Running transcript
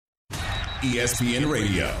ESPN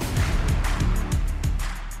Radio.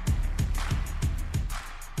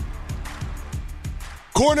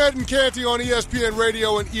 Cornette and Canty on ESPN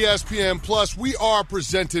Radio and ESPN Plus. We are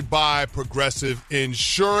presented by Progressive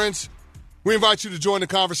Insurance. We invite you to join the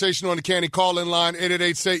conversation on the Canty call-in line,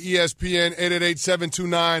 888-SAY-ESPN,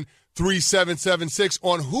 888-729-3776,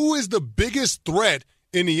 on who is the biggest threat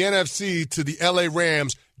in the NFC to the L.A.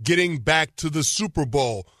 Rams getting back to the Super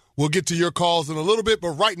Bowl. We'll get to your calls in a little bit, but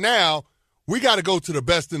right now, we got to go to the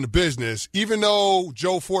best in the business. Even though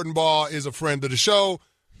Joe Fortenbaugh is a friend of the show,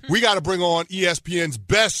 we got to bring on ESPN's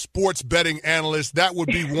best sports betting analyst. That would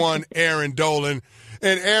be one Aaron Dolan.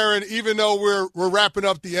 And Aaron, even though we're wrapping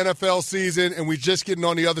up the NFL season and we're just getting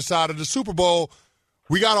on the other side of the Super Bowl,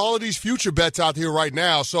 we got all of these future bets out here right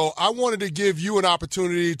now. So I wanted to give you an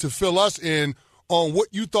opportunity to fill us in on what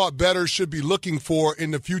you thought bettors should be looking for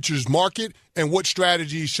in the futures market and what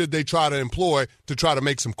strategies should they try to employ to try to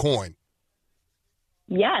make some coin.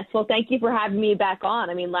 Yes. Well, thank you for having me back on.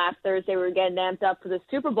 I mean, last Thursday we were getting amped up for the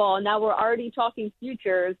Super Bowl, and now we're already talking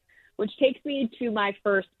futures, which takes me to my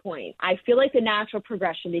first point. I feel like the natural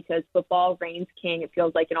progression, because football reigns king, it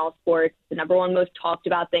feels like in all sports, the number one most talked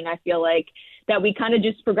about thing, I feel like, that we kind of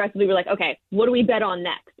just progressively were like, okay, what do we bet on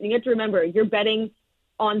next? And you have to remember, you're betting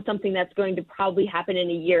on something that's going to probably happen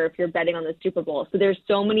in a year if you're betting on the Super Bowl. So there's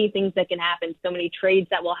so many things that can happen, so many trades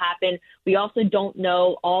that will happen. We also don't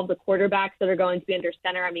know all the quarterbacks that are going to be under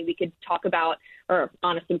center. I mean, we could talk about, or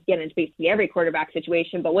honestly get into basically every quarterback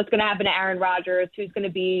situation, but what's going to happen to Aaron Rodgers? Who's going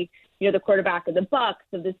to be, the quarterback of the Bucks,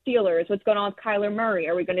 of the Steelers? What's going on with Kyler Murray?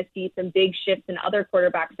 Are we going to see some big shifts in other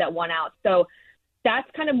quarterbacks that won out? So that's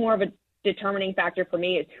kind of more of a determining factor for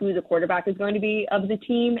me, is who the quarterback is going to be of the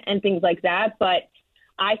team and things like that. But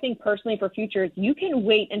I think personally for futures, you can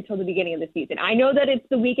wait until the beginning of the season. I know that it's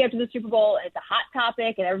the week after the Super Bowl and it's a hot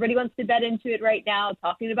topic and everybody wants to bet into it right now,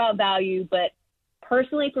 talking about value. But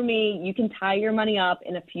personally for me, you can tie your money up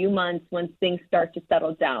in a few months once things start to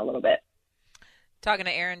settle down a little bit. Talking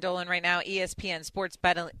to Aaron Dolan right now, ESPN sports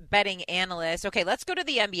betting analyst. Okay, let's go to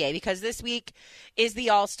the NBA, because this week is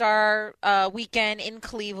the All-Star weekend in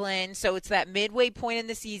Cleveland, so it's that midway point in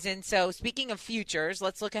the season. So speaking of futures,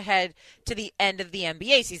 let's look ahead to the end of the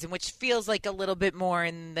NBA season, which feels like a little bit more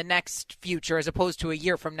in the next future as opposed to a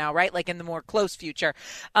year from now, right? Like in the more close future.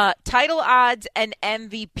 Title odds and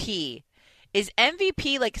MVP. Is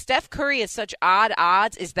MVP, like Steph Curry is such odd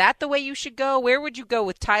odds, is that the way you should go? Where would you go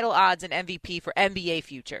with title odds and MVP for NBA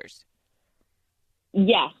futures?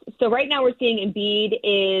 Yes. So right now we're seeing Embiid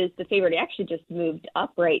is the favorite. He actually just moved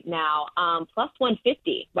up right now, plus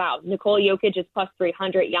 150. Wow. Nikola Jokic is plus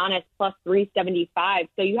 300. Giannis plus 375.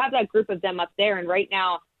 So you have that group of them up there. And right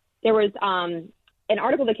now there was an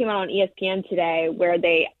article that came out on ESPN today where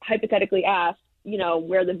they hypothetically asked,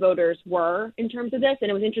 where the voters were in terms of this.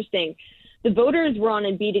 And it was interesting. The voters were on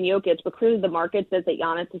Embiid and Jokic, but clearly the market says that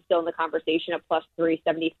Giannis is still in the conversation at plus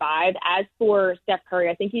 375. As for Steph Curry,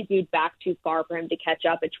 I think he's viewed back too far for him to catch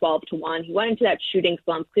up at 12-1. He went into that shooting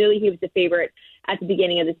slump. Clearly he was the favorite at the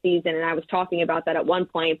beginning of the season, and I was talking about that at one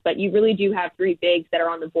point. But you really do have three bigs that are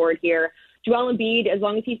on the board here. Joel Embiid, as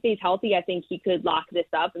long as he stays healthy, I think he could lock this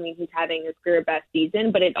up. I mean, he's having his career best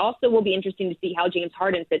season, but it also will be interesting to see how James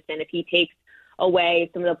Harden fits in if he takes away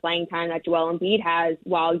some of the playing time that Joel Embiid has,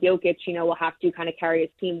 while Jokic, will have to kind of carry his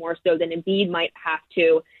team more so than Embiid might have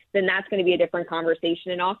to. Then that's going to be a different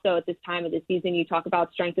conversation. And also at this time of the season, you talk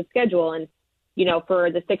about strength of schedule. And, for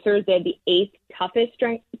the Sixers, they had the 8th toughest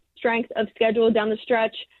strength of schedule down the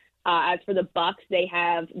stretch. As for the Bucks, they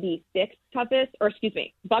have the 6th toughest,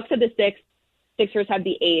 Bucks have the 6th, Sixers have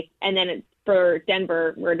the 8th. And then for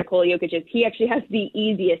Denver, where Nikola Jokic is, he actually has the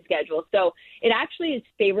easiest schedule. So it actually is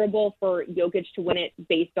favorable for Jokic to win it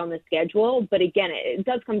based on the schedule. But again, it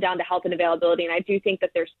does come down to health and availability. And I do think that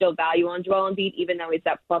there's still value on Joel Embiid, even though he's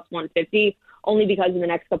at plus 150, only because in the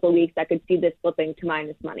next couple of weeks, I could see this slipping to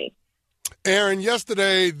minus money. Aaron,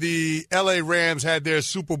 yesterday the L.A. Rams had their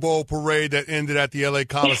Super Bowl parade that ended at the L.A.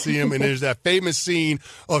 Coliseum, and there's that famous scene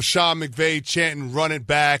of Sean McVay chanting, "Run it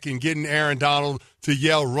back," and getting Aaron Donald to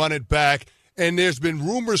yell, "Run it back." And there's been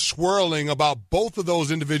rumors swirling about both of those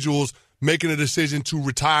individuals making a decision to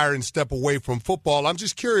retire and step away from football. I'm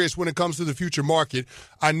just curious when it comes to the future market.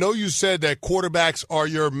 I know you said that quarterbacks are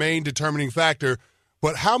your main determining factor,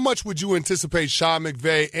 but how much would you anticipate Sean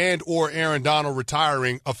McVay and or Aaron Donald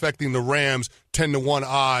retiring affecting the Rams' 10-1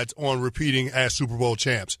 odds on repeating as Super Bowl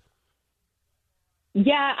champs?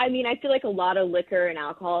 Yeah, I mean, I feel like a lot of liquor and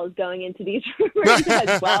alcohol is going into these rumors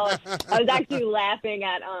as well. I was actually laughing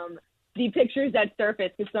at the pictures that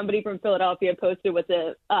surfaced because somebody from Philadelphia posted what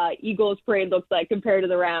the Eagles parade looks like compared to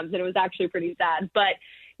the Rams, and it was actually pretty sad. But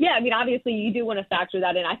Yeah, I mean, obviously you do want to factor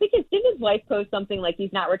that in. I think did his wife post something like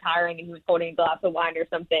he's not retiring and he was holding a glass of wine or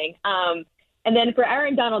something. And then for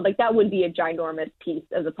Aaron Donald, like that would be a ginormous piece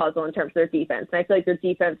of the puzzle in terms of their defense. And I feel like their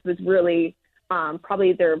defense was really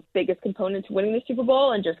probably their biggest component to winning the Super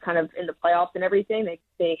Bowl and just kind of in the playoffs and everything.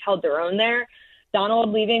 They held their own there. Donald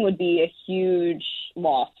leaving would be a huge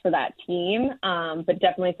loss for that team, but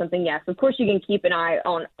definitely something, yes. Of course, you can keep an eye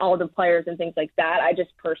on all the players and things like that. I just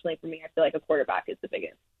personally, for me, I feel like a quarterback is the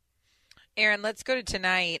biggest. Aaron, let's go to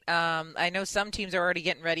tonight. I know some teams are already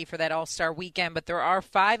getting ready for that All-Star weekend, but there are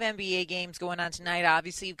 5 NBA games going on tonight.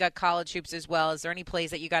 Obviously, you've got college hoops as well. Is there any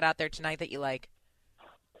plays that you got out there tonight that you like?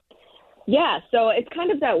 Yeah, so it's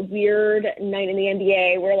kind of that weird night in the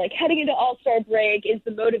NBA where, like, heading into All-Star break, is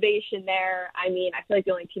the motivation there? I mean, I feel like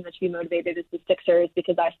the only team that should be motivated is the Sixers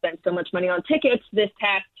because I spent so much money on tickets this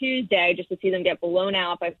past Tuesday just to see them get blown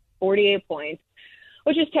out by 48 points,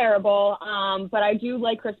 which is terrible. But I do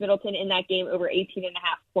like Chris Middleton in that game over 18.5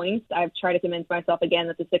 points. I've tried to convince myself again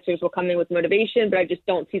that the Sixers will come in with motivation, but I just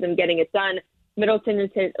don't see them getting it done. Middleton has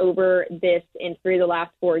hit over this in 3 of the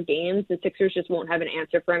last 4 games. The Sixers just won't have an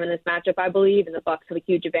answer for him in this matchup, I believe, and the Bucks have a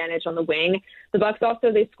huge advantage on the wing. The Bucks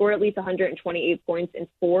also, they scored at least 128 points in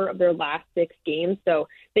 4 of their last 6 games, so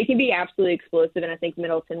they can be absolutely explosive, and I think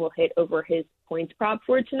Middleton will hit over his points prop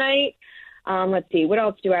for tonight. Let's see, what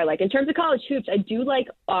else do I like? In terms of college hoops, I do like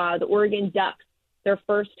the Oregon Ducks. Their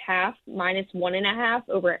first half, -1.5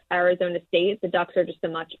 over Arizona State. The Ducks are just a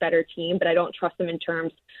much better team, but I don't trust them in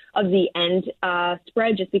terms of the end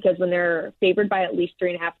spread just because when they're favored by at least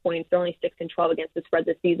 3.5 points, they're only 6-12 against the spread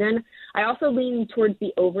this season. I also lean towards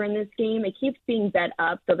the over in this game. It keeps being bet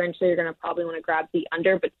up, so eventually you're going to probably want to grab the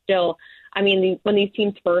under, but still, I mean, when these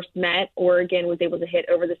teams first met, Oregon was able to hit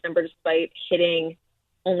over this number despite hitting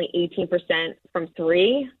only 18% from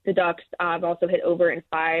 3. The Ducks have also hit over in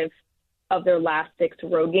 5 of their last 6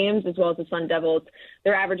 road games, as well as the Sun Devils.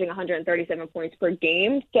 They're averaging 137 points per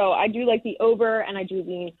game. So I do like the over, and I do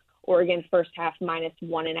lean Oregon first half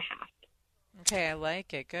 -1.5. Okay, I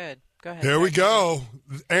like it. Good. Go ahead. There we go.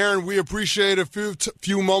 Aaron, we appreciate a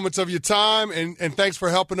few moments of your time, and thanks for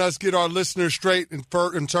helping us get our listeners straight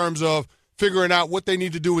in terms of figuring out what they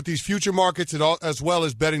need to do with these future markets as well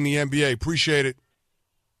as betting the NBA. Appreciate it.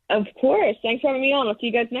 Of course. Thanks for having me on. I'll see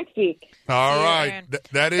you guys next week. All right.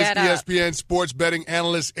 That is ESPN sports betting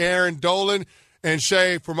analyst Erin Dolan. And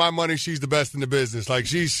Shay, for my money, she's the best in the business.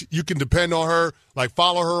 Like, you can depend on her. Like,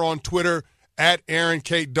 follow her on Twitter at Erin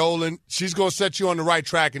Kate Dolan. She's going to set you on the right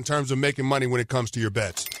track in terms of making money when it comes to your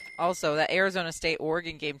bets. Also, that Arizona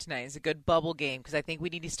State-Oregon game tonight is a good bubble game because I think we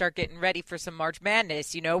need to start getting ready for some March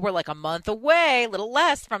Madness. You know, we're like a month away, a little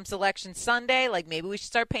less from Selection Sunday. Like, maybe we should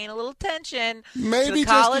start paying a little attention to the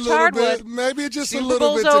college hardwood. Maybe just Super a little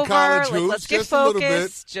Bowl's bit to over. college Like, hoops. let's get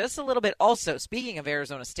focused. Just a little bit. Also, speaking of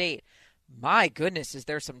Arizona State, my goodness, is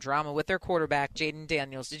there some drama with their quarterback, Jaden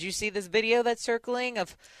Daniels. Did you see this video that's circling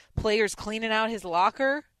of players cleaning out his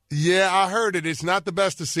locker? Yeah, I heard it. It's not the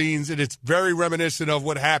best of scenes, and it's very reminiscent of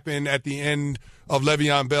what happened at the end of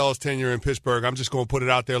Le'Veon Bell's tenure in Pittsburgh. I'm just going to put it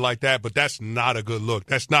out there like that, but that's not a good look.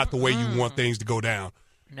 That's not the way you want things to go down.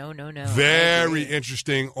 No. Very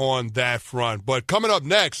interesting on that front. But coming up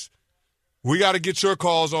next, we got to get your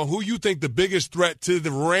calls on who you think the biggest threat to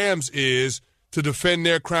the Rams is to defend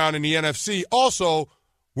their crown in the NFC. Also,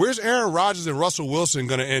 where's Aaron Rodgers and Russell Wilson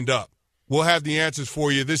going to end up? We'll have the answers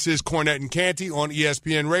for you. This is Cornette and Canty on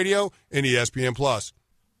ESPN Radio and ESPN Plus.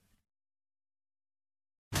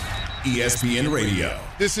 ESPN Radio.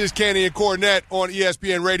 This is Canty and Cornette on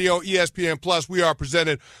ESPN Radio, ESPN Plus. We are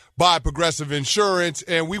presented by Progressive Insurance,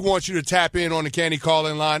 and we want you to tap in on the Canty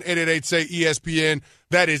call-in line, 888-SAY-ESPN.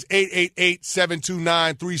 That is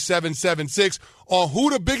 888-729-3776. On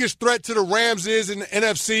who the biggest threat to the Rams is in the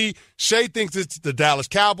NFC. Shay thinks it's the Dallas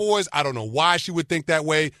Cowboys. I don't know why she would think that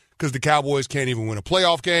way, because the Cowboys can't even win a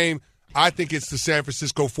playoff game. I think it's the San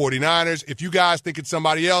Francisco 49ers. If you guys think it's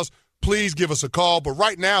somebody else, please give us a call. But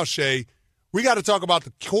right now, Shay, we got to talk about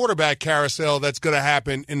the quarterback carousel that's going to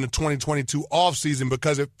happen in the 2022 offseason,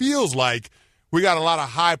 because it feels like we got a lot of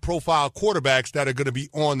high-profile quarterbacks that are going to be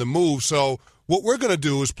on the move. So what we're going to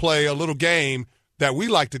do is play a little game that we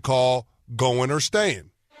like to call Going or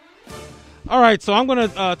Staying. All right, so I'm going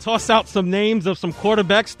to toss out some names of some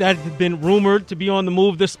quarterbacks that have been rumored to be on the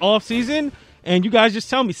move this offseason, and you guys just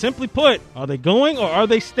tell me, simply put, are they going or are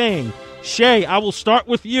they staying? Shay, I will start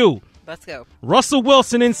with you. Let's go. Russell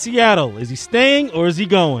Wilson in Seattle. Is he staying or is he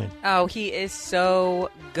going? Oh, he is so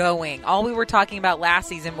going. All we were talking about last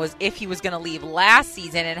season was if he was going to leave last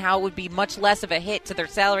season and how it would be much less of a hit to their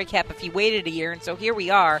salary cap if he waited a year, and so here we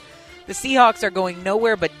are. The Seahawks are going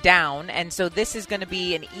nowhere but down, and so this is going to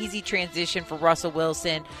be an easy transition for Russell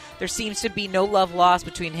Wilson. There seems to be no love lost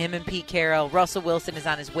between him and Pete Carroll. Russell Wilson is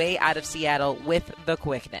on his way out of Seattle with the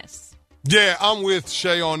quickness. Yeah, I'm with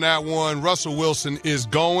Shay on that one. Russell Wilson is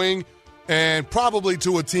going, and probably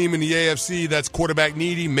to a team in the AFC that's quarterback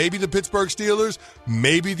needy, maybe the Pittsburgh Steelers,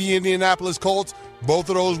 maybe the Indianapolis Colts. Both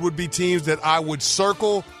of those would be teams that I would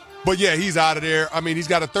circle. But, yeah, he's out of there. I mean, he's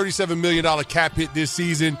got a $37 million cap hit this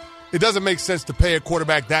season. It doesn't make sense to pay a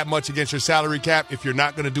quarterback that much against your salary cap if you're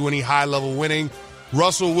not going to do any high-level winning.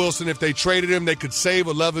 Russell Wilson, if they traded him, they could save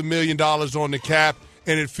 $11 million on the cap,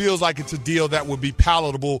 and it feels like it's a deal that would be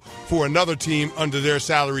palatable for another team under their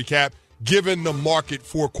salary cap, given the market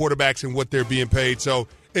for quarterbacks and what they're being paid. So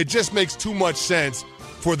it just makes too much sense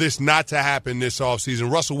for this not to happen this offseason.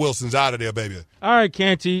 Russell Wilson's out of there, baby. All right,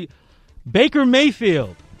 Canty. Baker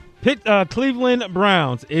Mayfield, Cleveland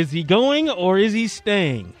Browns. Is he going or is he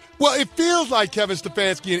staying? Well, it feels like Kevin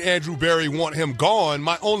Stefanski and Andrew Berry want him gone.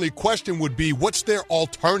 My only question would be, what's their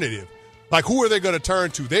alternative? Like, who are they going to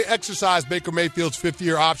turn to? They exercised Baker Mayfield's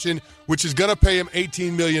fifth-year option, which is going to pay him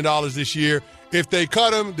 $18 million this year. If they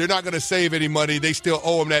cut him, they're not going to save any money. They still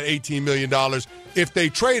owe him that $18 million. If they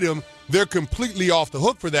trade him, they're completely off the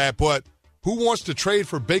hook for that. But who wants to trade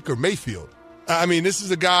for Baker Mayfield? I mean, this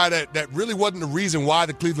is a guy that really wasn't the reason why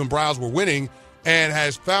the Cleveland Browns were winning and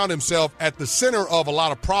has found himself at the center of a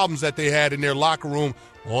lot of problems that they had in their locker room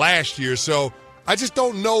last year. So I just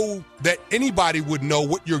don't know that anybody would know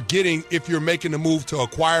what you're getting if you're making the move to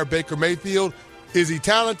acquire Baker Mayfield. Is he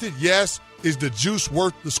talented? Yes. Is the juice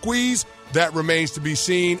worth the squeeze? That remains to be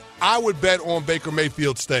seen. I would bet on Baker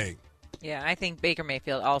Mayfield staying. Yeah, I think Baker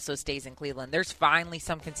Mayfield also stays in Cleveland. There's finally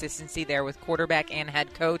some consistency there with quarterback and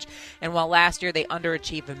head coach. And while last year they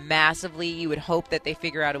underachieved massively, you would hope that they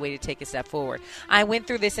figure out a way to take a step forward. I went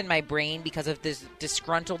through this in my brain because of this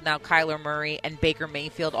disgruntled now Kyler Murray and Baker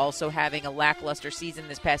Mayfield also having a lackluster season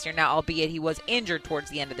this past year. Now, albeit he was injured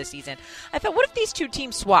towards the end of the season. I thought, what if these two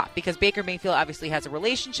teams swap? Because Baker Mayfield obviously has a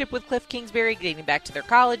relationship with Cliff Kingsbury dating back to their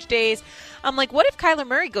college days. I'm like, what if Kyler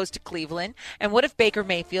Murray goes to Cleveland? And what if Baker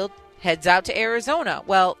Mayfield heads out to Arizona?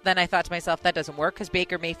 Well, then I thought to myself, that doesn't work because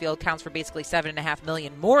Baker Mayfield counts for basically $7.5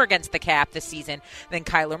 million more against the cap this season than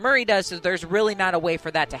Kyler Murray does, so there's really not a way for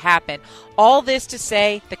that to happen. All this to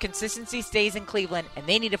say, the consistency stays in Cleveland, and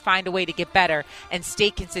they need to find a way to get better and stay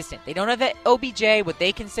consistent. They don't have that OBJ, what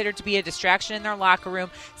they consider to be a distraction in their locker room.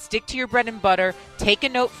 Stick to your bread and butter. Take a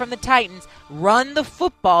note from the Titans. Run the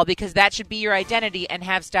football because that should be your identity and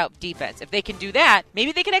have stout defense. If they can do that,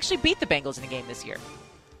 maybe they can actually beat the Bengals in a game this year.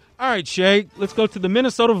 All right, Shay, let's go to the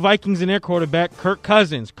Minnesota Vikings and their quarterback, Kirk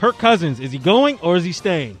Cousins. Kirk Cousins, is he going or is he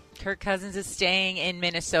staying? Kirk Cousins is staying in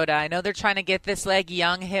Minnesota. I know they're trying to get this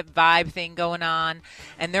young hip vibe thing going on,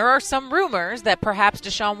 and there are some rumors that perhaps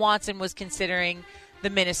Deshaun Watson was considering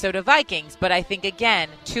the Minnesota Vikings. But I think, again,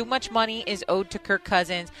 too much money is owed to Kirk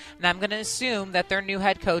Cousins, and I'm going to assume that their new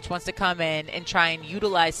head coach wants to come in and try and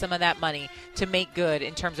utilize some of that money to make good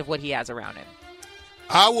in terms of what he has around him.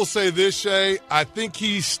 I will say this, Shay. I think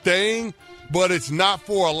he's staying, but it's not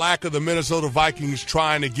for a lack of the Minnesota Vikings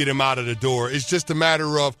trying to get him out of the door. It's just a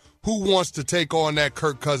matter of who wants to take on that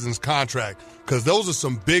Kirk Cousins contract, because those are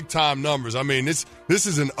some big-time numbers. I mean, this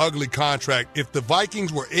is an ugly contract. If the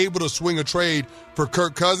Vikings were able to swing a trade for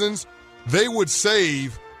Kirk Cousins, they would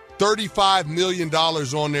save $35 million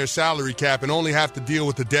on their salary cap and only have to deal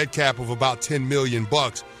with the dead cap of about $10 million.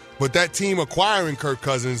 But that team acquiring Kirk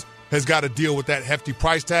Cousins has got to deal with that hefty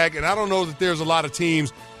price tag, and I don't know that there's a lot of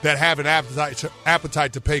teams that have an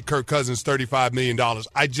appetite to pay Kirk Cousins $35 million.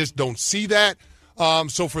 I just don't see that.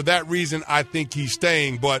 So for that reason, I think he's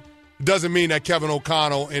staying, but it doesn't mean that Kevin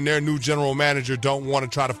O'Connell and their new general manager don't want to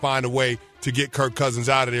try to find a way to get Kirk Cousins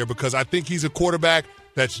out of there, because I think he's a quarterback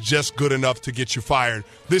that's just good enough to get you fired.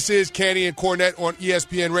 This is Canty and Cornette on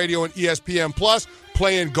ESPN Radio and ESPN Plus,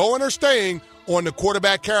 playing Going or Staying on the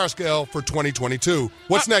quarterback carousel for 2022.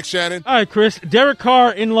 What's next, Shannon? All right, Chris. Derek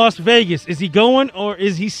Carr in Las Vegas. Is he going or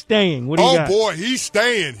is he staying? What do you got? Oh, boy, he's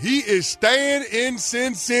staying. He is staying in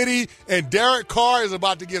Sin City, and Derek Carr is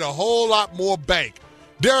about to get a whole lot more bank.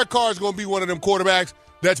 Derek Carr is going to be one of them quarterbacks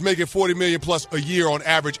that's making $40 million plus a year on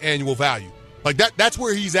average annual value. Like that's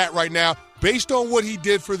where he's at right now. Based on what he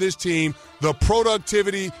did for this team, the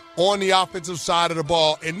productivity on the offensive side of the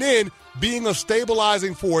ball, and then being a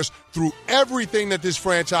stabilizing force through everything that this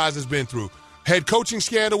franchise has been through. Head coaching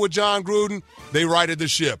scandal with John Gruden, they righted the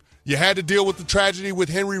ship. You had to deal with the tragedy with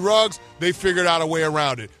Henry Ruggs, they figured out a way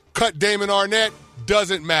around it. Cut Damon Arnett,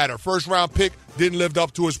 doesn't matter. First-round pick didn't live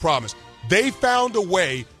up to his promise. They found a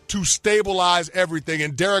way to stabilize everything,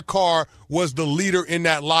 and Derek Carr was the leader in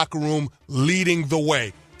that locker room leading the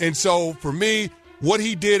way. And so for me, what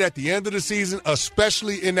he did at the end of the season,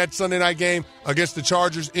 especially in that Sunday night game against the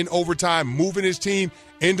Chargers in overtime, moving his team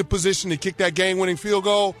into position to kick that game-winning field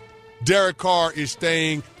goal, Derek Carr is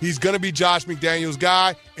staying. He's going to be Josh McDaniels'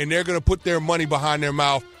 guy, and they're going to put their money behind their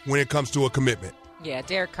mouth when it comes to a commitment. Yeah,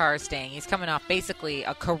 Derek Carr is staying. He's coming off basically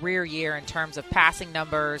a career year in terms of passing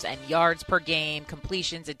numbers and yards per game,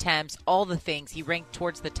 completions, attempts, all the things. He ranked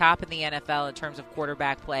towards the top in the NFL in terms of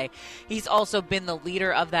quarterback play. He's also been the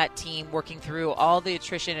leader of that team, working through all the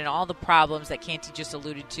attrition and all the problems that Canty just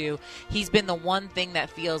alluded to. He's been the one thing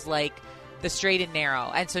that feels like the straight and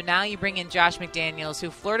narrow. And so now you bring in Josh McDaniels, who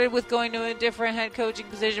flirted with going to a different head coaching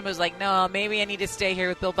position, but was like, no, maybe I need to stay here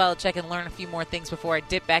with Bill Belichick and learn a few more things before I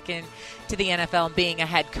dip back into the NFL and being a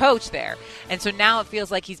head coach there. And so now it feels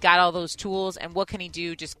like he's got all those tools, and what can he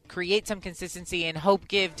do? Just create some consistency and hope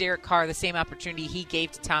give Derek Carr the same opportunity he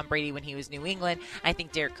gave to Tom Brady when he was New England. I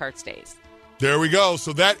think Derek Carr stays. There we go.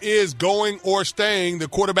 So that is going or staying, the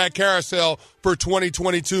quarterback carousel for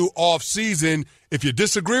 2022 offseason. If you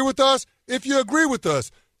disagree with us, if you agree with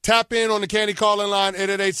us, tap in on the Candy calling line,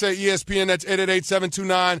 888-SAY-ESPN. That's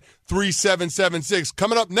 888-729-3776.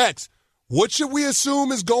 Coming up next, what should we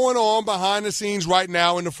assume is going on behind the scenes right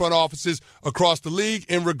now in the front offices across the league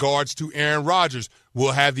in regards to Aaron Rodgers?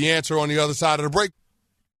 We'll have the answer on the other side of the break.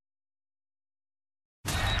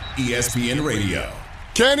 ESPN Radio.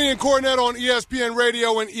 Candy and Cornette on ESPN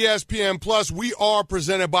Radio and ESPN Plus. We are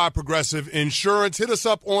presented by Progressive Insurance. Hit us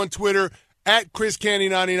up on Twitter at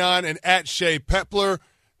ChrisCandy99 and at Shay Pepler.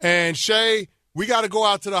 And Shay, we got to go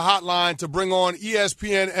out to the hotline to bring on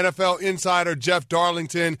ESPN NFL insider Jeff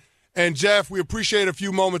Darlington. And Jeff, we appreciate a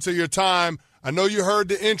few moments of your time. I know you heard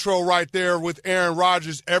the intro right there with Aaron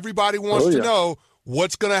Rodgers. Everybody wants to know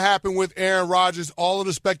what's going to happen with Aaron Rodgers. All of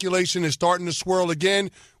the speculation is starting to swirl again.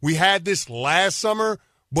 We had this last summer,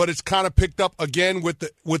 but it's kind of picked up again with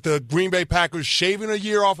the Green Bay Packers shaving a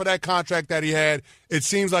year off of that contract that he had. It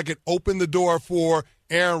seems like it opened the door for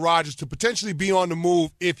Aaron Rodgers to potentially be on the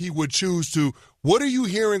move if he would choose to. What are you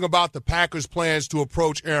hearing about the Packers' plans to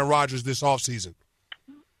approach Aaron Rodgers this offseason?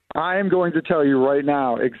 I am going to tell you right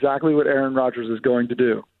now exactly what Aaron Rodgers is going to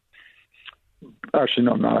do. Actually,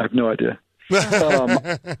 no, I'm not. I have no idea.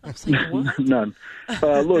 None.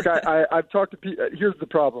 Look, I've talked to people. Here's the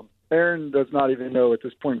problem. Aaron does not even know at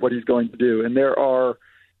this point what he's going to do. And there are,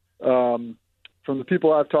 from the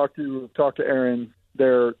people I've talked to Aaron,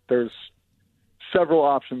 there's several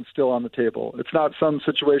options still on the table. It's not some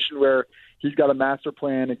situation where he's got a master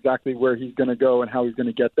plan exactly where he's going to go and how he's going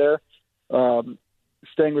to get there.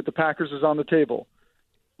 Staying with the Packers is on the table.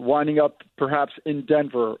 Winding up perhaps in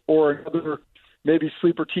Denver or another maybe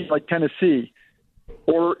sleeper team like Tennessee,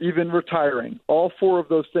 or even retiring. All four of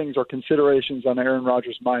those things are considerations on Aaron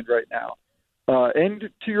Rodgers' mind right now. And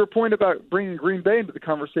to your point about bringing Green Bay into the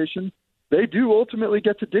conversation, they do ultimately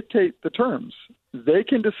get to dictate the terms. They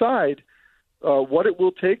can decide what it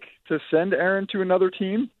will take to send Aaron to another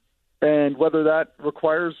team and whether that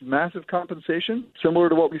requires massive compensation, similar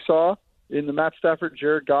to what we saw in the Matt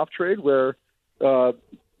Stafford-Jared Goff trade, where the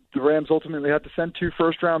Rams ultimately had to send 2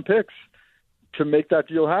 first-round picks to make that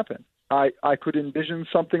deal happen. I could envision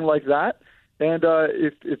something like that. And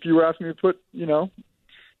if you were asking me to put,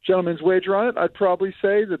 gentleman's wager on it, I'd probably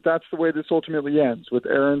say that that's the way this ultimately ends, with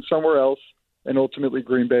Aaron somewhere else and ultimately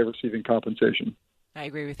Green Bay receiving compensation. I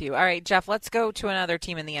agree with you. All right, Jeff, let's go to another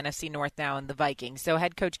team in the NFC North now, in the Vikings. So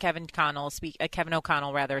head coach Kevin O'Connell,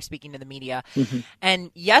 speaking to the media. Mm-hmm. And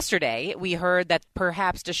yesterday we heard that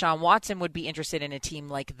perhaps Deshaun Watson would be interested in a team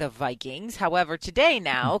like the Vikings. However, today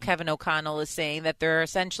now, Kevin O'Connell is saying that they're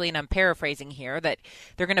essentially, and I'm paraphrasing here, that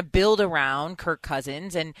they're going to build around Kirk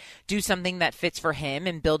Cousins and do something that fits for him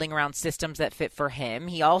and building around systems that fit for him.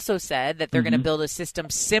 He also said that they're going to build a system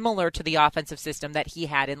similar to the offensive system that he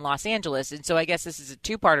had in Los Angeles. And so I guess this is a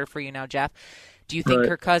two-parter for you now, Jeff. Do you think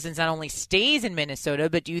Kirk Cousins not only stays in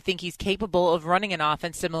Minnesota, but do you think he's capable of running an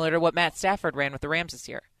offense similar to what Matt Stafford ran with the Rams this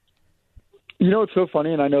year? It's so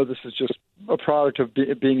funny, and I know this is just a product of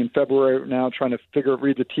being in February now, trying to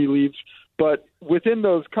read the tea leaves. But within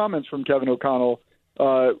those comments from Kevin O'Connell,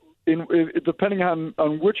 depending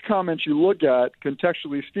on which comments you look at,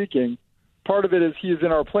 contextually speaking, part of it is he is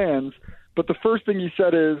in our plans. But the first thing he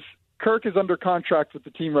said is, Kirk is under contract with the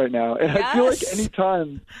team right now. And I feel like any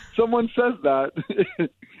time someone says that,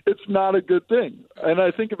 it's not a good thing. And I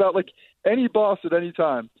think about any boss at any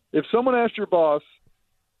time. If someone asked your boss,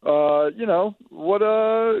 what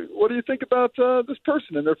do you think about this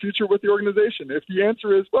person and their future with the organization? If the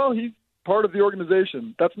answer is, well, he's part of the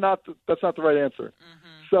organization, that's not the right answer.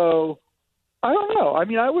 Mm-hmm. So I don't know. I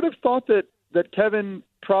mean, I would have thought that Kevin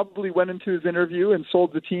probably went into his interview and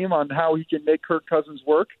sold the team on how he can make Kirk Cousins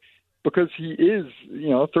work because he is,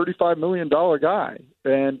 a $35 million guy,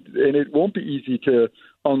 and it won't be easy to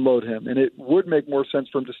unload him. And it would make more sense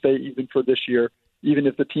for him to stay even for this year, even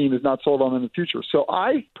if the team is not sold on him in the future. So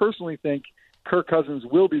I personally think Kirk Cousins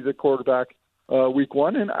will be the quarterback week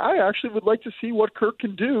one, and I actually would like to see what Kirk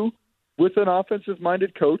can do with an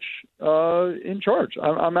offensive-minded coach in charge.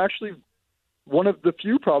 I'm actually one of the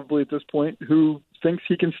few probably at this point who thinks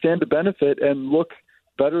he can stand to benefit and look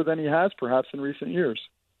better than he has perhaps in recent years.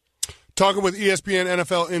 Talking with ESPN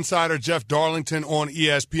NFL insider Jeff Darlington on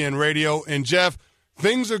ESPN Radio. And, Jeff,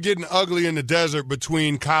 things are getting ugly in the desert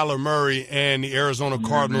between Kyler Murray and the Arizona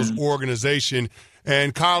Cardinals organization.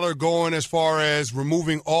 And Kyler going as far as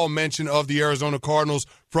removing all mention of the Arizona Cardinals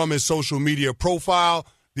from his social media profile.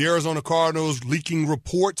 The Arizona Cardinals leaking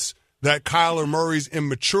reports that Kyler Murray's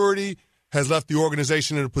immaturity has left the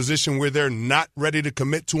organization in a position where they're not ready to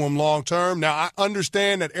commit to him long term. Now, I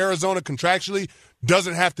understand that Arizona contractually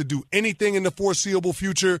doesn't have to do anything in the foreseeable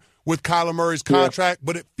future with Kyler Murray's contract,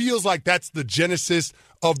 but it feels like that's the genesis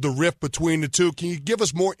of the rift between the two. Can you give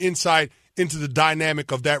us more insight into the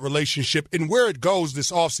dynamic of that relationship and where it goes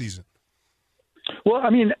this offseason? Well, I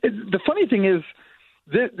mean, the funny thing is,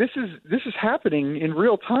 this is happening in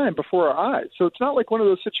real time before our eyes. So it's not like one of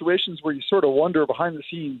those situations where you sort of wonder behind the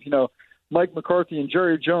scenes, Mike McCarthy and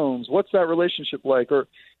Jerry Jones, what's that relationship like? Or,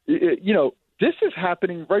 this is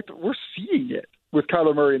happening right. We're seeing it with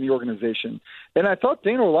Kyler Murray in the organization. And I thought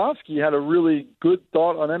Dana Orlovsky had a really good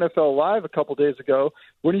thought on NFL Live a couple days ago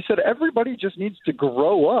when he said everybody just needs to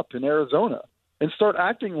grow up in Arizona and start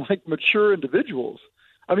acting like mature individuals.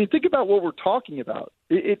 I mean, think about what we're talking about.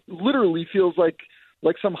 It literally feels like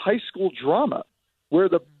some high school drama where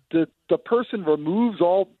the person removes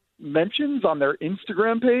all mentions on their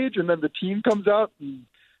Instagram page and then the team comes out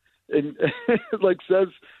and like says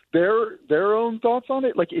their own thoughts on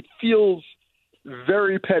it. Like, it feels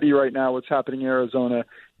very petty right now what's happening in Arizona.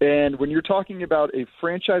 And when you're talking about a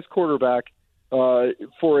franchise quarterback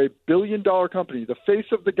for a billion-dollar company, the face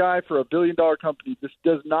of the guy for a billion-dollar company, this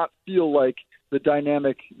does not feel like the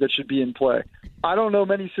dynamic that should be in play. I don't know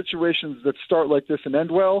many situations that start like this and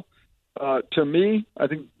end well. To me, I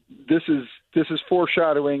think this is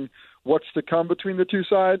foreshadowing what's to come between the two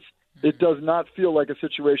sides. It does not feel like a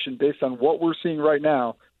situation based on what we're seeing right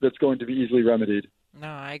now that's going to be easily remedied. No,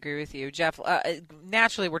 I agree with you, Jeff.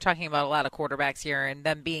 Naturally, we're talking about a lot of quarterbacks here and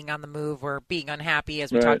them being on the move or being unhappy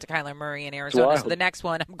as we talk to Kyler Murray in Arizona. So the next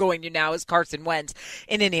one I'm going to now is Carson Wentz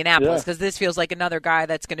in Indianapolis because this feels like another guy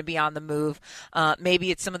that's going to be on the move.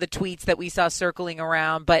 Maybe it's some of the tweets that we saw circling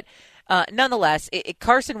around, but nonetheless,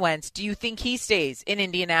 Carson Wentz, do you think he stays in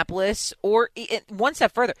Indianapolis? Or one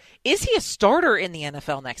step further, is he a starter in the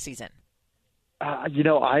NFL next season?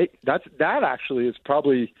 That actually is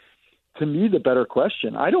probably, to me, the better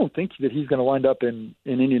question. I don't think that he's going to wind up in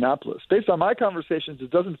Indianapolis. Based on my conversations, it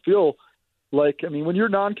doesn't feel like, when you're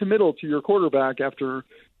non-committal to your quarterback after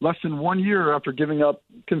less than 1 year after giving up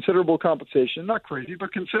considerable compensation, not crazy,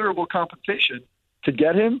 but considerable compensation to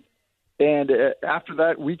get him, and after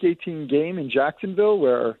that Week 18 game in Jacksonville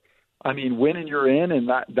where, win and you're in, and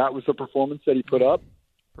that was the performance that he put up.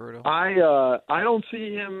 Brutal. I don't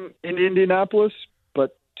see him in Indianapolis,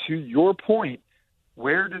 but to your point,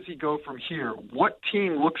 where does he go from here? What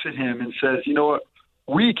team looks at him and says, you know what,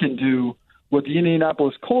 we can do what the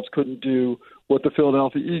Indianapolis Colts couldn't do, what the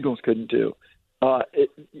Philadelphia Eagles couldn't do? It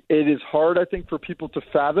is hard, I think, for people to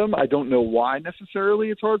fathom. I don't know why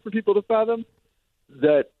necessarily it's hard for people to fathom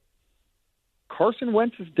that Carson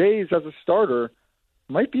Wentz's days as a starter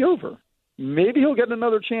might be over. Maybe he'll get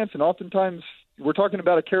another chance, and oftentimes we're talking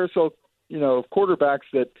about a carousel, of quarterbacks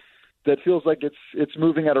that feels like it's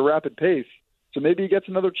moving at a rapid pace. So maybe he gets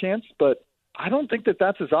another chance, but I don't think that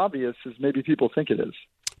that's as obvious as maybe people think it is.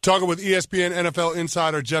 Talking with ESPN NFL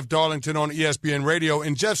insider Jeff Darlington on ESPN Radio.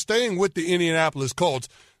 And, Jeff, staying with the Indianapolis Colts,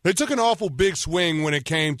 they took an awful big swing when it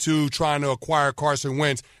came to trying to acquire Carson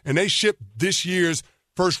Wentz, and they shipped this year's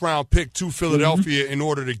first-round pick to Philadelphia in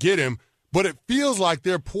order to get him. But it feels like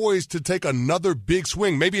they're poised to take another big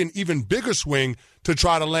swing, maybe an even bigger swing, to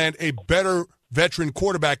try to land a better veteran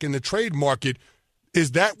quarterback in the trade market.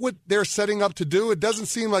 Is that what they're setting up to do? It doesn't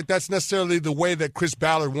seem like that's necessarily the way that Chris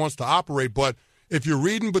Ballard wants to operate, but if you're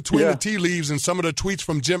reading between the tea leaves and some of the tweets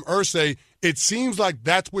from Jim Irsay, it seems like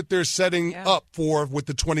that's what they're setting up for with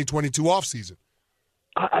the 2022 offseason.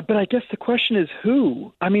 But I guess the question is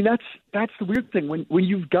who? That's the weird thing. When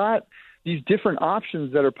you've got these different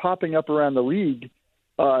options that are popping up around the league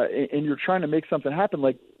and you're trying to make something happen,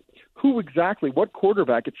 like who exactly, what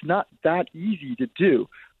quarterback? It's not that easy to do.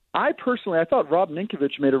 I thought Rob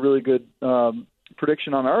Ninkovich made a really good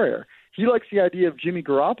prediction on our air. He likes the idea of Jimmy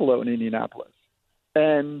Garoppolo in Indianapolis.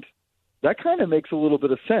 And that kind of makes a little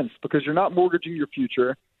bit of sense because you're not mortgaging your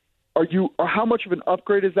future. Or how much of an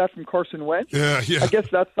upgrade is that from Carson Wentz? Yeah. I guess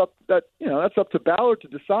that's up to Ballard to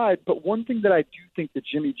decide. But one thing that I do think that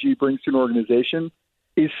Jimmy G brings to an organization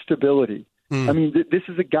is stability. I mean, this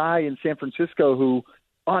is a guy in San Francisco who,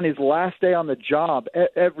 on his last day on the job,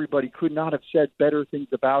 everybody could not have said better things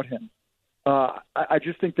about him. I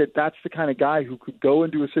just think that that's the kind of guy who could go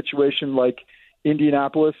into a situation like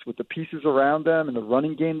Indianapolis with the pieces around them and the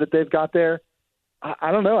running game that they've got there.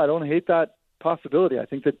 I don't know. I don't hate that possibility. I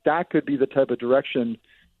think that could be the type of direction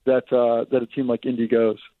that a team like Indy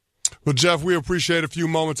goes. Well, Jeff, we appreciate a few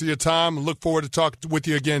moments of your time and look forward to talking with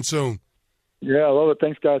you again soon. Yeah, I love it.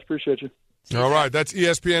 Thanks, guys. Appreciate you. All right, that's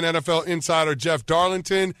ESPN NFL insider Jeff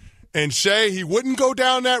Darlington. And Shay, he wouldn't go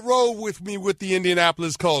down that road with me with the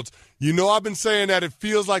Indianapolis Colts. You know I've been saying that it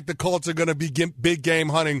feels like the Colts are going to be big game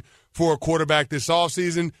hunting for a quarterback this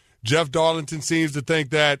offseason. Jeff Darlington seems to think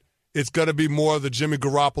that it's going to be more of the Jimmy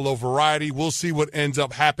Garoppolo variety. We'll see what ends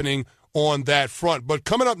up happening on that front. But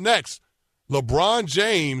coming up next, LeBron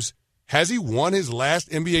James, has he won his last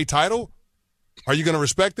NBA title? Are you going to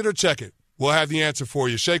respect it or check it? We'll have the answer for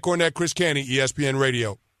you. Shay Cornett, Chris Canty, ESPN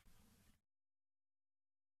Radio.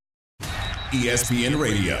 ESPN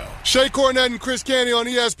Radio. Shay Cornett and Chris Canty on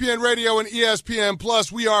ESPN Radio and ESPN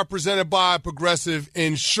Plus. We are presented by Progressive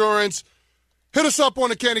Insurance. Hit us up on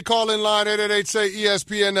the Canty call-in line,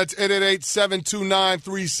 888-SAY-ESPN. That's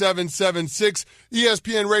 888-729-3776.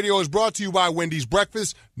 ESPN Radio is brought to you by Wendy's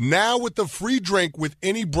Breakfast, now with the free drink with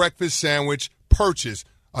any breakfast sandwich purchase.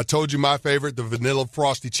 I told you my favorite, the Vanilla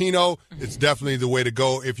Frosty-Chino. It's definitely the way to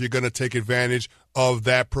go if you're going to take advantage of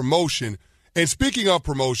that promotion. And speaking of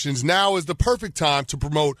promotions, now is the perfect time to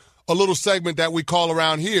promote a little segment that we call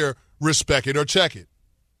around here, Respect It or Check It.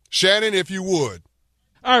 Shannon, if you would.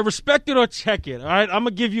 All right, respect it or check it. All right, I'm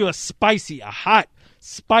going to give you a hot,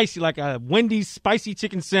 spicy, like a Wendy's spicy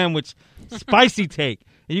chicken sandwich, spicy take.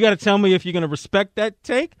 And you got to tell me if you're going to respect that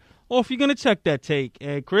take or if you're going to check that take.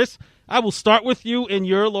 And Chris, I will start with you in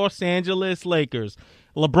your Los Angeles Lakers.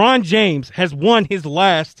 LeBron James has won his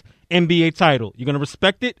last NBA title. You're going to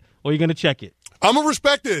respect it or you're going to check it? I'm going to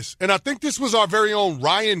respect this. And I think this was our very own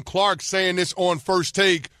Ryan Clark saying this on First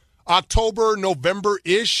Take, October,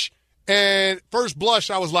 November-ish. And first blush,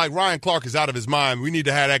 I was like, Ryan Clark is out of his mind. We need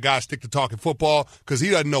to have that guy stick to talking football because he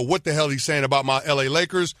doesn't know what the hell he's saying about my L.A.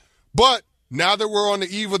 Lakers. But now that we're on the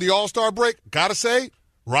eve of the All-Star break, got to say,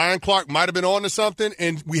 Ryan Clark might have been on to something.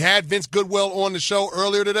 And we had Vince Goodwill on the show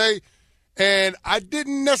earlier today. And I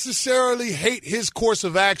didn't necessarily hate his course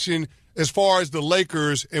of action as far as the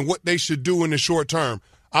Lakers and what they should do in the short term.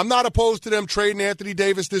 I'm not opposed to them trading Anthony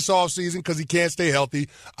Davis this offseason because he can't stay healthy.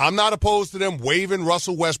 I'm not opposed to them waiving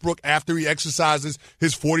Russell Westbrook after he exercises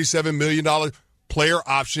his $47 million player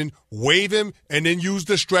option. Waive him and then use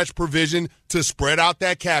the stretch provision to spread out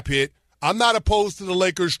that cap hit. I'm not opposed to the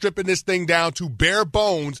Lakers stripping this thing down to bare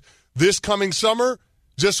bones this coming summer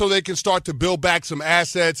just so they can start to build back some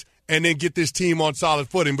assets and then get this team on solid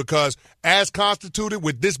footing because as constituted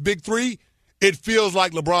with this big three, it feels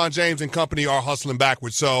like LeBron James and company are hustling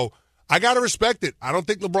backwards. So I got to respect it. I don't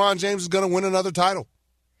think LeBron James is going to win another title.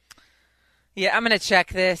 Yeah, I'm going to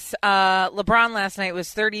check this. LeBron last night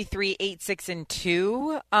was 33, 8, 6, and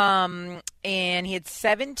 2. And he had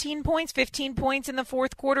 15 points in the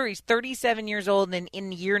fourth quarter. He's 37 years old and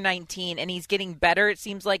in year 19, and he's getting better, it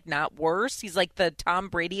seems like, not worse. He's like the Tom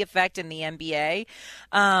Brady effect in the NBA.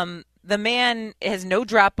 The man has no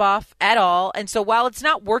drop-off at all. And so while it's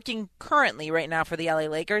not working currently right now for the LA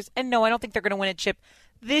Lakers, and no, I don't think they're going to win a chip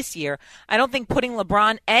this year, I don't think putting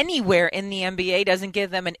LeBron anywhere in the NBA doesn't give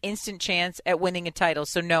them an instant chance at winning a title.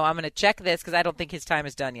 So, no, I'm going to check this because I don't think his time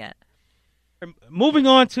is done yet. Moving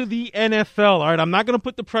on to the NFL. All right, I'm not going to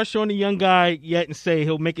put the pressure on the young guy yet and say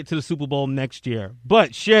he'll make it to the Super Bowl next year.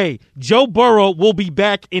 But, Shay, Joe Burrow will be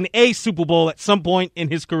back in a Super Bowl at some point in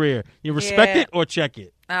his career. You respect it or check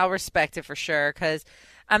it? I'll respect it for sure because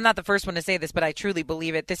I'm not the first one to say this, but I truly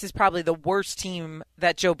believe it. This is probably the worst team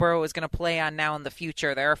that Joe Burrow is going to play on now in the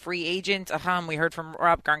future. They're a free agent. We heard from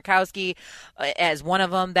Rob Gronkowski as one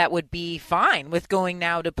of them that would be fine with going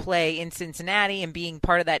now to play in Cincinnati and being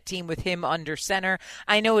part of that team with him under center.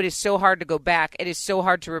 I know it is so hard to go back. It is so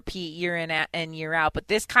hard to repeat year in and year out, but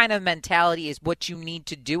this kind of mentality is what you need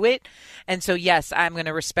to do it. And so, yes, I'm going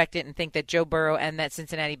to respect it and think that Joe Burrow and that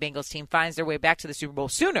Cincinnati Bengals team finds their way back to the Super Bowl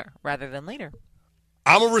sooner rather than later.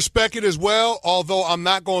 I'm going to respect it as well, although I'm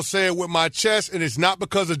not going to say it with my chest, and it's not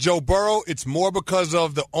because of Joe Burrow. It's more because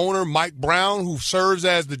of the owner, Mike Brown, who serves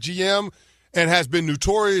as the GM and has been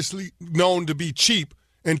notoriously known to be cheap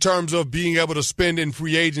in terms of being able to spend in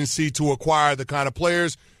free agency to acquire the kind of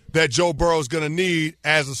players that Joe Burrow is going to need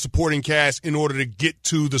as a supporting cast in order to get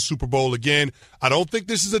to the Super Bowl again. I don't think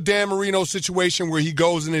this is a Dan Marino situation where he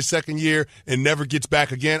goes in his second year and never gets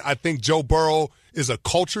back again. I think Joe Burrow is a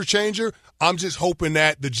culture changer. I'm just hoping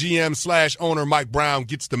that the GM/owner Mike Brown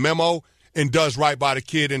gets the memo and does right by the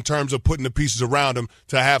kid in terms of putting the pieces around him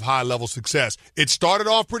to have high-level success. It started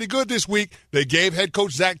off pretty good this week. They gave head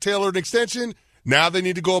coach Zach Taylor an extension. Now they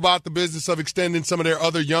need to go about the business of extending some of their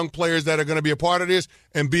other young players that are going to be a part of this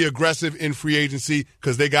and be aggressive in free agency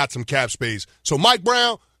because they got some cap space. So Mike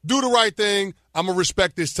Brown, do the right thing. I'm going to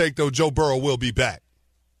respect this take, though. Joe Burrow will be back.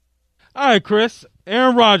 All right, Chris.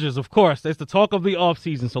 Aaron Rodgers, of course, that's the talk of the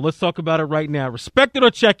offseason, so let's talk about it right now. Respect it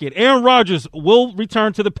or check it. Aaron Rodgers will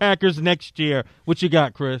return to the Packers next year. What you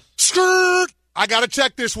got, Chris? Skirt! I got to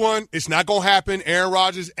check this one. It's not going to happen. Aaron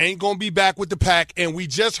Rodgers ain't going to be back with the Pack, and we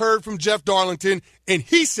just heard from Jeff Darlington, and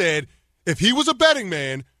he said if he was a betting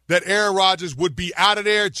man that Aaron Rodgers would be out of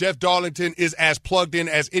there. Jeff Darlington is as plugged in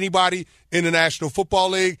as anybody in the National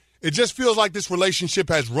Football League. It just feels like this relationship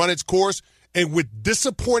has run its course, and with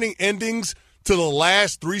disappointing endings to the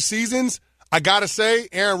last 3 seasons, I got to say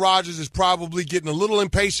Aaron Rodgers is probably getting a little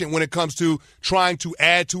impatient when it comes to trying to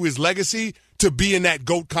add to his legacy to be in that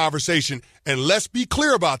GOAT conversation. And let's be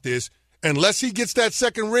clear about this. Unless he gets that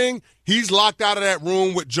second ring, he's locked out of that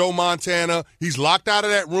room with Joe Montana. He's locked out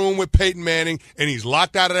of that room with Peyton Manning, and he's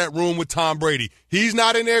locked out of that room with Tom Brady. He's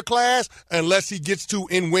not in their class unless he gets to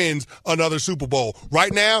and wins another Super Bowl.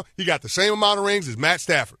 Right now, he got the same amount of rings as Matt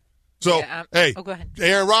Stafford. So, go ahead.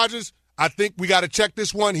 Aaron Rodgers, I think we got to check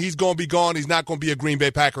this one. He's going to be gone. He's not going to be a Green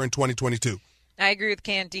Bay Packer in 2022. I agree with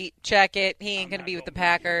Canty. Check it. He ain't going to be with the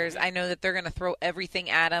Packers. I know that they're going to throw everything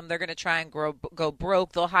at him. They're going to try and go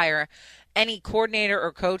broke. They'll hire any coordinator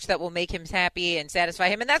or coach that will make him happy and satisfy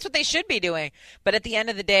him, and that's what they should be doing. But at the end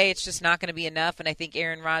of the day, it's just not going to be enough, and I think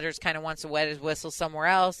Aaron Rodgers kind of wants to wet his whistle somewhere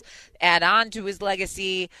else, add on to his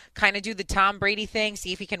legacy, kind of do the Tom Brady thing,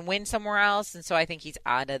 see if he can win somewhere else, and so I think he's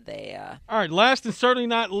out of the All right, last and certainly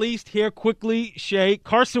not least here quickly, Shay,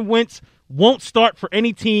 Carson Wentz won't start for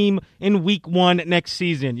any team in week 1 next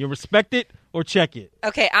season. You respect it or check it?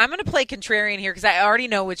 Okay, I'm going to play contrarian here because I already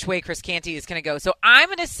know which way Chris Canty is going to go. So I'm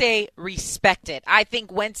going to say respect it. I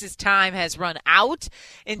think Wentz's time has run out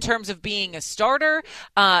in terms of being a starter.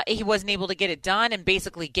 He wasn't able to get it done and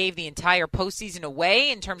basically gave the entire postseason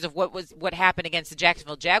away in terms of what happened against the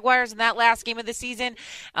Jacksonville Jaguars in that last game of the season.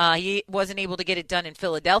 He wasn't able to get it done in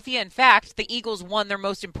Philadelphia. In fact, the Eagles won their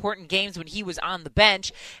most important games when he was on the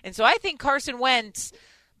bench. And so I think Carson Wentz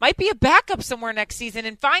might be a backup somewhere next season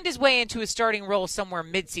and find his way into a starting role somewhere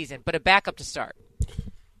midseason, but a backup to start.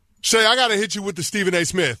 Shay, I got to hit you with the Stephen A.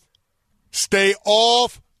 Smith. Stay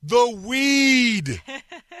off the weed.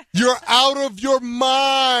 You're out of your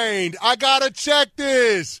mind. I got to check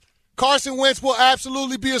this. Carson Wentz will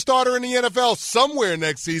absolutely be a starter in the NFL somewhere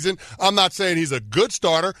next season. I'm not saying he's a good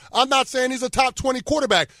starter. I'm not saying he's a top 20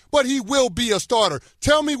 quarterback, but he will be a starter.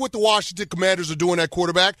 Tell me what the Washington Commanders are doing at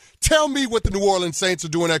quarterback. Tell me what the New Orleans Saints are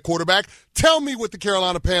doing at quarterback. Tell me what the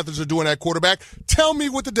Carolina Panthers are doing at quarterback. Tell me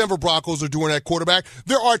what the Denver Broncos are doing at quarterback.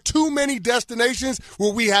 There are too many destinations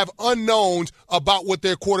where we have unknowns about what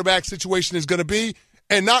their quarterback situation is going to be.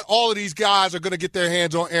 And not all of these guys are going to get their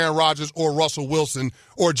hands on Aaron Rodgers or Russell Wilson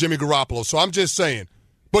or Jimmy Garoppolo. So I'm just saying.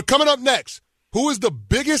 But coming up next, who is the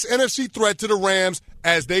biggest NFC threat to the Rams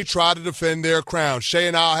as they try to defend their crown? Shay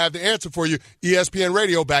and I'll have the answer for you. ESPN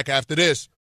Radio back after this.